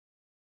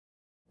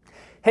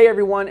Hey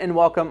everyone and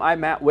welcome. I'm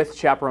Matt with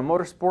Chaparral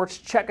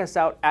Motorsports. Check us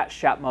out at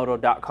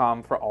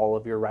chapmoto.com for all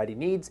of your riding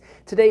needs.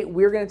 Today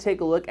we're going to take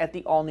a look at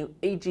the all-new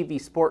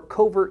AGV Sport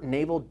Covert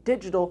Naval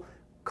Digital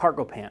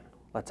Cargo Pant.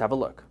 Let's have a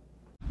look.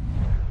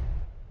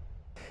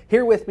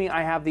 Here with me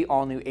I have the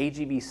all-new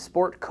AGV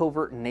Sport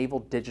Covert Naval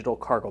Digital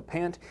Cargo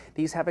Pant.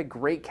 These have a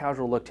great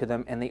casual look to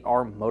them and they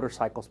are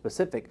motorcycle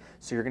specific,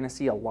 so you're going to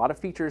see a lot of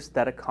features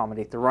that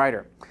accommodate the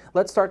rider.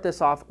 Let's start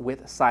this off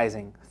with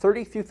sizing.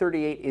 30 through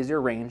 38 is your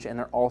range, and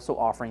they're also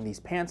offering these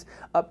pants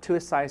up to a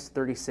size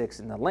 36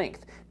 in the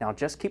length. Now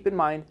just keep in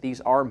mind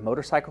these are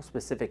motorcycle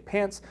specific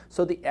pants,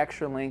 so the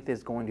extra length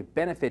is going to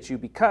benefit you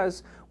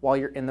because while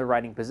you're in the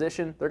riding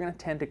position, they're going to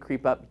tend to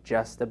creep up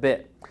just a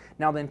bit.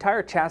 Now the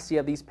entire chassis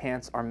of these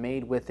pants are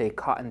made with a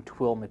cotton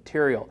twill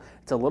material.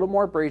 It's a little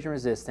more abrasion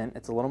resistant,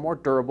 it's a little more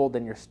durable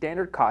than your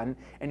standard cotton,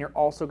 and you're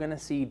also going to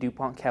see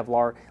DuPont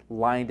Kevlar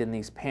lined in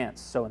these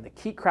pants. So in the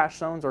key crash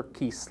zones, or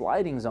key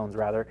sliding zones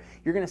rather,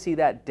 you're going to see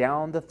that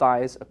down the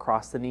thighs,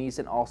 across the knees,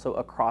 and also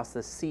across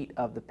the seat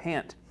of the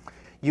pant.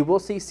 You will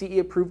see CE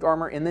approved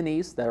armor in the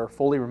knees that are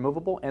fully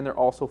removable, and they're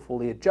also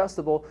fully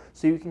adjustable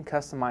so you can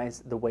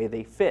customize the way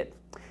they fit.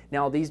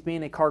 Now these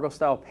being a cargo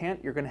style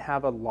pant, you're going to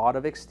have a lot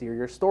of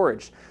exterior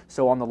storage.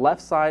 So on the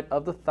left side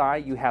of the thigh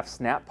you have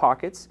snap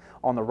pockets.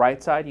 On the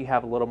right side you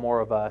have a little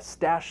more of a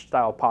stash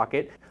style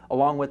pocket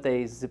along with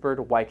a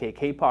zippered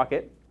YKK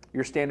pocket.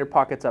 Your standard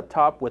pockets up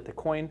top with the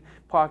coin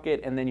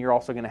pocket, and then you're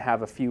also going to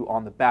have a few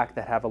on the back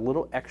that have a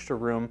little extra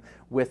room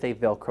with a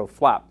Velcro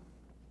flap.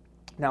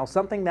 Now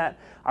something that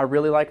I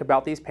really like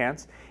about these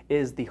pants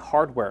is the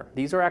hardware.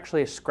 These are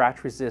actually a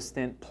scratch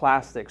resistant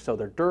plastic, so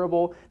they're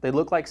durable. They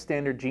look like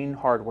standard jean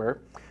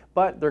hardware,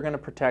 but they're going to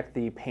protect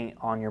the paint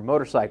on your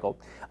motorcycle.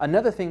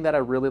 Another thing that I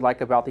really like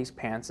about these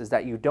pants is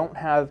that you don't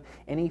have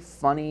any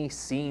funny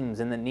seams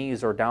in the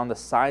knees or down the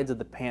sides of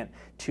the pant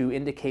to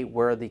indicate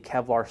where the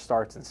Kevlar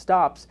starts and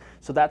stops,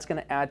 so that's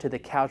going to add to the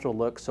casual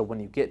look, so when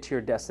you get to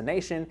your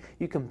destination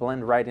you can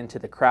blend right into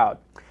the crowd.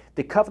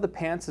 The cuff of the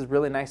pants is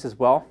really nice as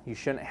well. You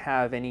shouldn't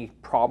have any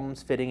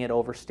problems fitting it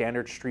over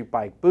standard street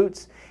bike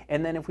boots.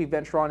 And then if we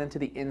venture on into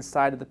the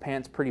inside of the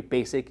pants, pretty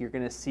basic, you're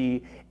going to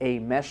see a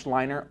mesh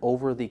liner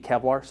over the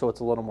Kevlar, so it's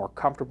a little more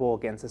comfortable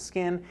against the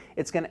skin.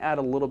 It's going to add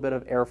a little bit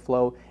of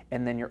airflow,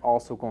 and then you're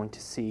also going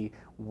to see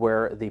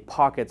where the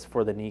pockets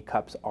for the knee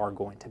cups are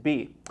going to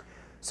be.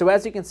 So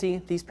as you can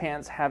see, these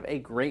pants have a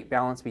great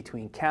balance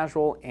between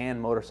casual and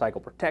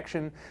motorcycle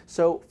protection.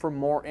 So for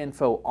more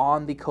info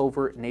on the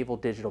Covert Naval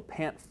Digital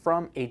Pant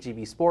from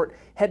AGV Sport,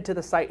 head to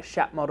the site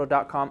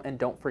chapmoto.com and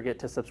don't forget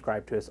to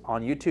subscribe to us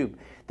on YouTube.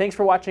 Thanks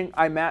for watching.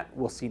 I'm Matt.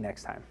 We'll see you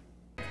next time.